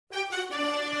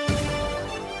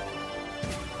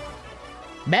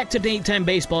Back to daytime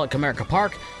baseball at Comerica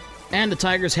Park, and the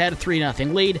Tigers had a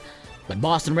 3-0 lead, but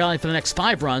Boston rallied for the next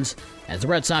 5 runs as the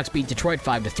Red Sox beat Detroit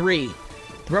 5-3.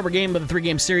 The rubber game of the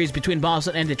 3-game series between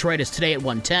Boston and Detroit is today at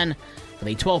 1:10 for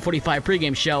the 12:45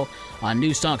 pregame show on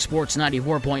Newstalk Sports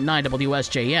 94.9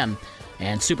 WSJM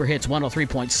and Super Hits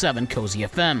 103.7 Cozy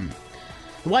FM.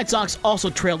 The White Sox also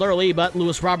trailed early, but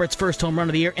Lewis Roberts' first home run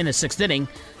of the year in the 6th inning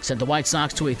sent the White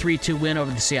Sox to a 3-2 win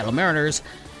over the Seattle Mariners.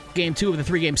 Game 2 of the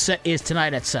 3-game set is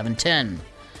tonight at 7:10.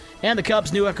 And the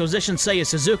Cubs' new acquisition, Seiya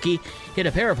Suzuki, hit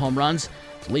a pair of home runs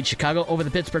to lead Chicago over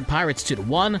the Pittsburgh Pirates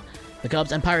 2-1. The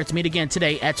Cubs and Pirates meet again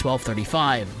today at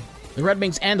 12:35. The Red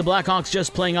Wings and the Blackhawks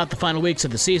just playing out the final weeks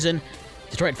of the season.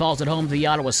 Detroit falls at home to the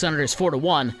Ottawa Senators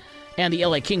 4-1, and the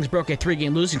LA Kings broke a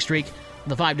 3-game losing streak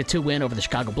with a 5-2 win over the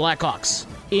Chicago Blackhawks.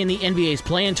 In the NBA's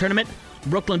play-in tournament,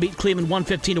 Brooklyn beat Cleveland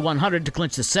 115-100 to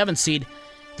clinch the 7th seed.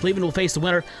 Cleveland will face the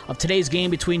winner of today's game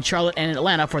between Charlotte and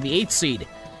Atlanta for the 8th seed.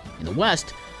 In the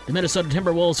West, the Minnesota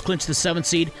Timberwolves clinched the 7th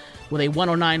seed with a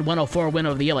 109-104 win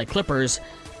over the LA Clippers.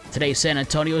 Today, San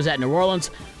Antonio is at New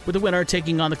Orleans, with the winner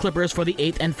taking on the Clippers for the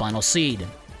 8th and final seed.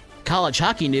 College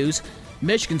hockey news: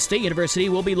 Michigan State University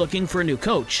will be looking for a new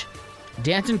coach.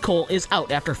 Danton Cole is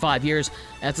out after 5 years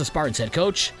as the Spartans head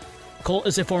coach. Cole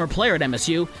is a former player at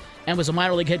MSU and was a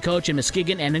minor league head coach in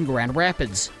Muskegon and in Grand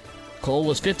Rapids. Cole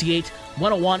was 58,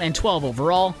 101, and 12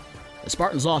 overall. The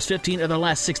Spartans lost 15 of their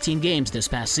last 16 games this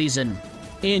past season.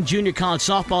 In junior college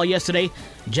softball yesterday,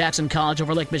 Jackson College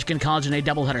over Lake Michigan College in a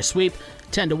doubleheader sweep,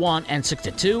 10-1 and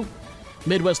 6-2.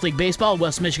 Midwest League Baseball,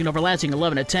 West Michigan over Lansing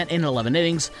 11-10 in 11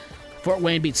 innings. Fort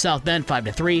Wayne beat South Bend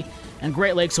 5-3, and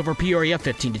Great Lakes over Peoria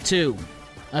 15-2.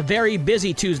 A very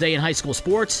busy Tuesday in high school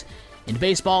sports. In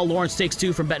baseball, Lawrence takes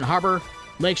 2 from Benton Harbor.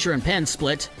 Lakeshore and Penn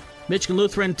split. Michigan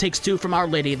Lutheran takes 2 from Our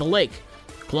Lady of the Lake.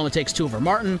 Coloma takes 2 over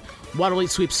Martin. Waterloo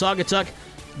sweeps Saugatuck.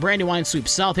 Brandywine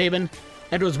sweeps South Haven.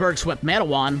 Edwardsburg swept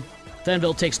Matawan.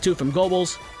 Fenville takes 2 from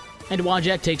Gobles. And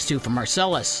Dowagiac takes 2 from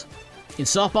Marcellus. In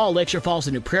softball, Lakeshore falls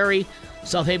to New Prairie.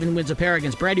 South Haven wins a pair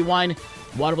against Brandywine.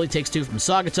 Waterloo takes 2 from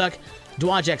Saugatuck.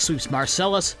 Dowagiac sweeps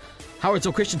Marcellus.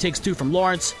 Howardsville Christian takes 2 from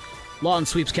Lawrence. Lawton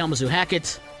sweeps Kalamazoo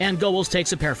Hackett. And Gobles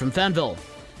takes a pair from Fenville.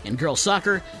 In girls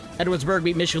soccer, Edwardsburg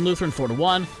beat Michigan Lutheran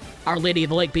 4-1. Our Lady of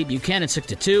the Lake beat Buchanan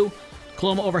 6-2.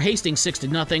 Coloma over Hastings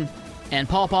 6-0. And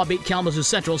Paw Paw beat Kalamazoo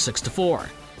Central 6-4.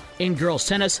 In girls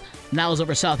tennis, Niles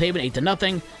over South Haven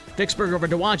 8-0. Vicksburg over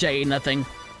Dowagiac 8-0.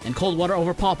 And Coldwater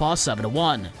over Paw Paw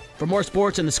 7-1. For more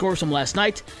sports and the scores from last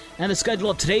night and the schedule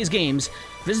of today's games,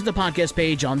 visit the podcast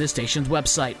page on this station's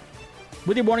website.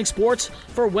 With your morning sports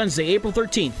for Wednesday, April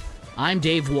 13th, I'm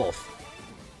Dave Wolf.